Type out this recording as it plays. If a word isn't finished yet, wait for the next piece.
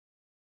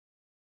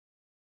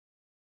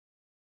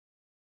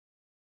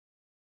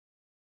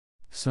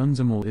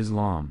Sunzamul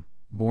Islam,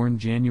 born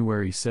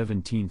January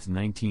 17,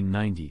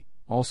 1990,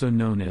 also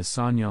known as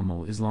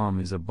Sunzamul Islam,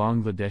 is a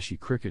Bangladeshi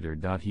cricketer.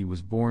 He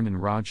was born in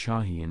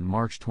Rajshahi in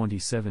March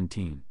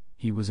 2017.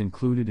 He was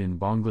included in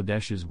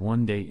Bangladesh's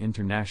one-day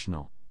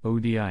international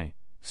 (ODI)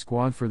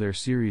 squad for their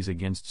series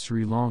against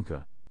Sri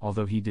Lanka,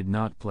 although he did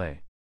not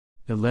play.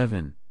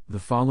 11. The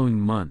following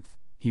month,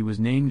 he was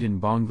named in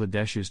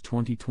Bangladesh's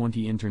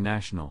 2020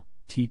 international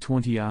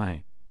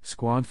 (T20I)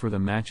 squad for the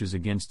matches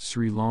against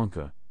Sri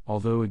Lanka,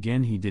 although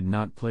again he did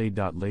not play.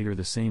 Later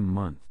the same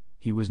month,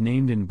 he was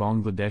named in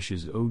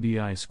Bangladesh's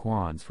ODI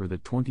squads for the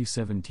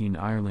 2017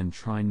 Ireland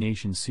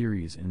Tri-Nation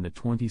Series and the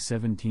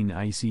 2017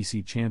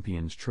 ICC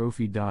Champions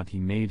Trophy. He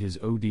made his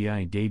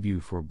ODI debut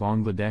for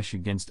Bangladesh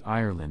against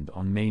Ireland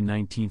on May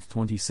 19,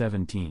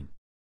 2017.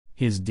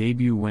 His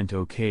debut went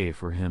okay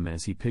for him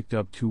as he picked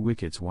up 2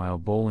 wickets while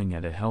bowling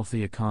at a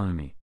healthy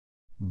economy.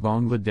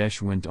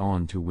 Bangladesh went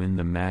on to win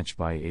the match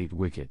by 8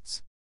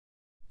 wickets.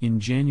 In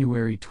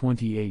January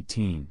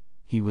 2018,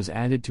 he was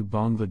added to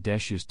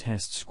Bangladesh's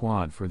Test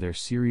squad for their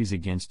series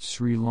against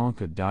Sri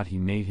Lanka. He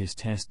made his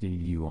Test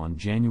debut on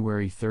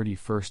January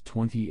 31,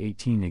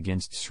 2018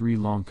 against Sri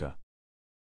Lanka.